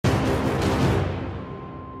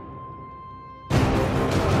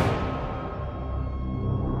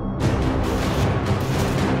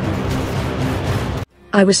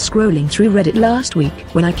I was scrolling through Reddit last week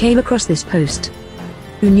when I came across this post.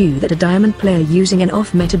 Who knew that a diamond player using an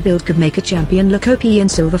off-meta build could make a champion look OP in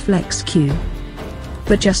Silver Flex Q?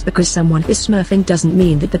 But just because someone is smurfing doesn't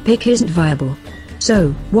mean that the pick isn't viable. So,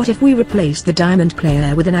 what if we replace the diamond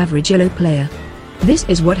player with an average yellow player? This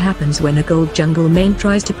is what happens when a gold jungle main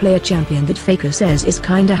tries to play a champion that Faker says is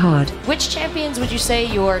kinda hard. Which champions would you say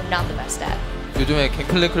you're not the best at? 요즘에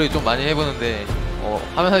갱플랭크를 좀 많이 해보는데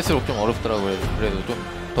하면 할수록 좀 어렵더라고요. 그래도 좀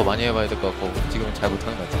더 많이 해봐야 될 것 같고 지금은 잘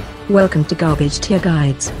못하는 것 같아요. Welcome to Garbage Tier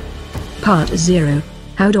Guides. Part 0.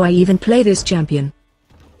 How do I even play this champion?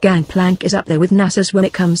 Gangplank is up there with Nasus when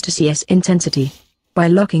it comes to CS intensity. By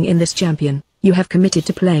locking in this champion, you have committed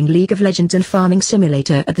to playing League of Legends and Farming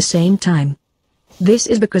Simulator at the same time. This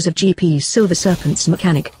is because of GP's Silver Serpent's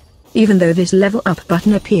mechanic. Even though this level up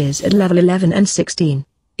button appears at level 11 and 16,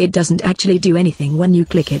 it doesn't actually do anything when you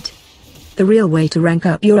click it. The real way to rank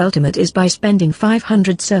up your ultimate is by spending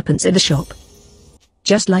 500 serpents at the shop.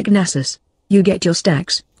 Just like Nasus, you get your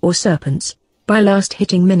stacks, or serpents, by last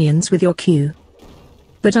hitting minions with your Q.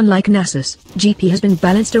 But unlike Nasus, GP has been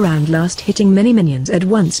balanced around last hitting many minions at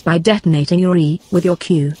once by detonating your E with your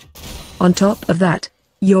Q. On top of that,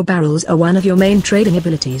 your barrels are one of your main trading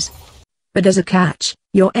abilities. But as a catch,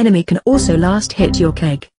 your enemy can also last hit your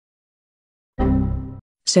keg.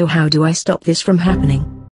 So how do I stop this from happening?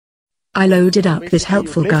 I loaded up this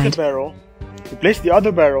helpful guide. You place the barrel, you place the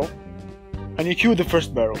other barrel, and you queue the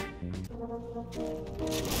first barrel.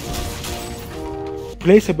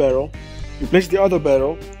 Place a barrel, you place the other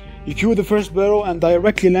barrel, you queue the first barrel and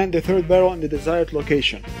directly land the third barrel in the desired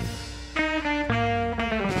location.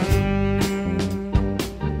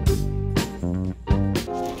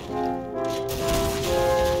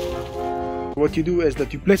 What you do is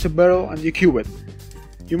that you place a barrel and you queue it.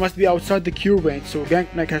 You must be outside the Q range, so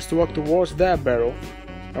Gangplank has to walk towards that barrel,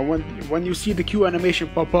 and when you see the Q animation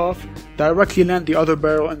pop off, directly land the other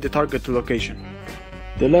barrel in the target location.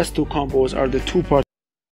 The last two combos are the two-part.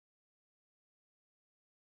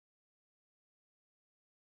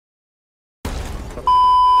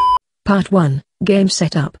 Part 1, Game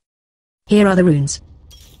Setup. Here are the runes.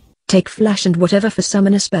 Take flash and whatever for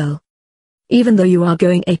summon a spell. Even though you are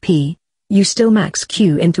going AP, you still max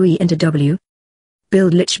Q into E into W.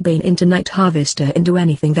 Build Lichbane into Night Harvester into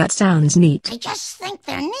anything that sounds neat. I just think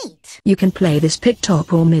they're neat. You can play this pick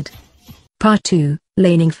top or mid. Part 2,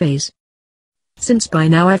 Laning Phase. Since by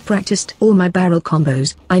now I've practiced all my barrel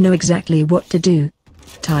combos, I know exactly what to do.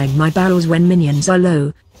 Time my barrels when minions are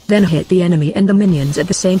low, then hit the enemy and the minions at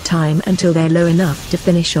the same time until they're low enough to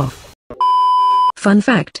finish off. Fun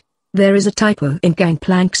fact, there is a typo in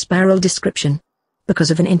Gangplank's barrel description.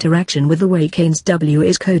 Because of an interaction with the way Kane's W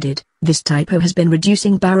is coded, this typo has been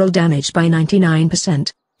reducing barrel damage by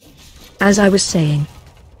 99%. As I was saying,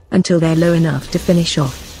 until they're low enough to finish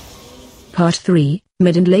off. Part 3,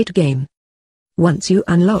 Mid and Late Game. Once you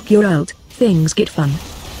unlock your ult, things get fun.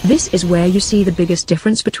 This is where you see the biggest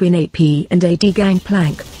difference between AP and AD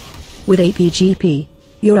Gangplank. With APGP,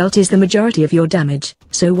 your ult is the majority of your damage,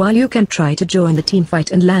 so while you can try to join the team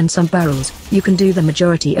fight and land some barrels, you can do the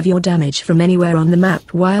majority of your damage from anywhere on the map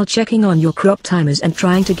while checking on your crop timers and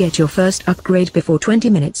trying to get your first upgrade before 20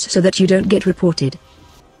 minutes so that you don't get reported.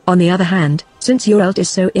 On the other hand, since your ult is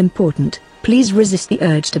so important, please resist the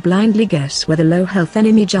urge to blindly guess where the low health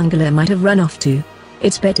enemy jungler might have run off to.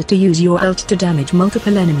 It's better to use your ult to damage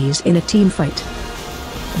multiple enemies in a team fight.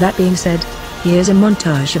 That being said, here's a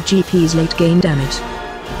montage of GP's late game damage.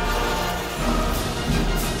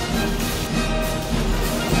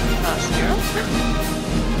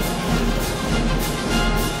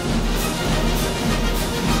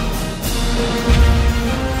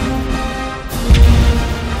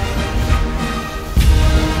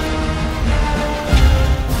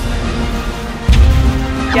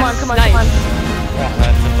 Come on, nice. Come on.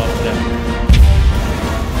 That's about that.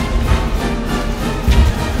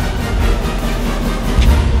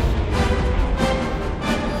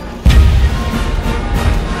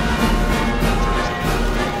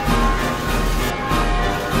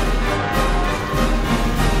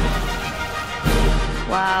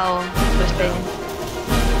 Wow, so staying.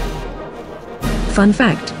 Fun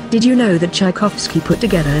fact, did you know that Tchaikovsky put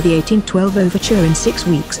together the 1812 Overture in 6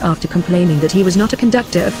 weeks after complaining that he was not a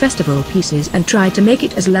conductor of festival pieces and tried to make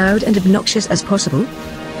it as loud and obnoxious as possible?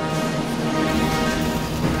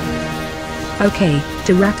 Okay,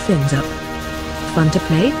 to wrap things up. Fun to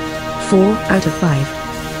play? 4 out of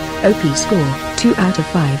 5. OP score, 2 out of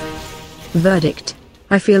 5. Verdict: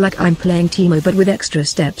 I feel like I'm playing Teemo but with extra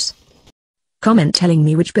steps. Comment telling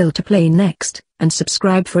me which build to play next, and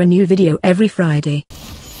subscribe for a new video every Friday.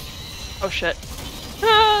 Oh shit.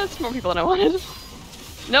 Ah, that's more people than I wanted.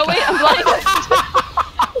 No, wait, I'm blind.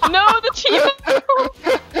 No, the team.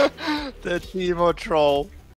 The Timo troll.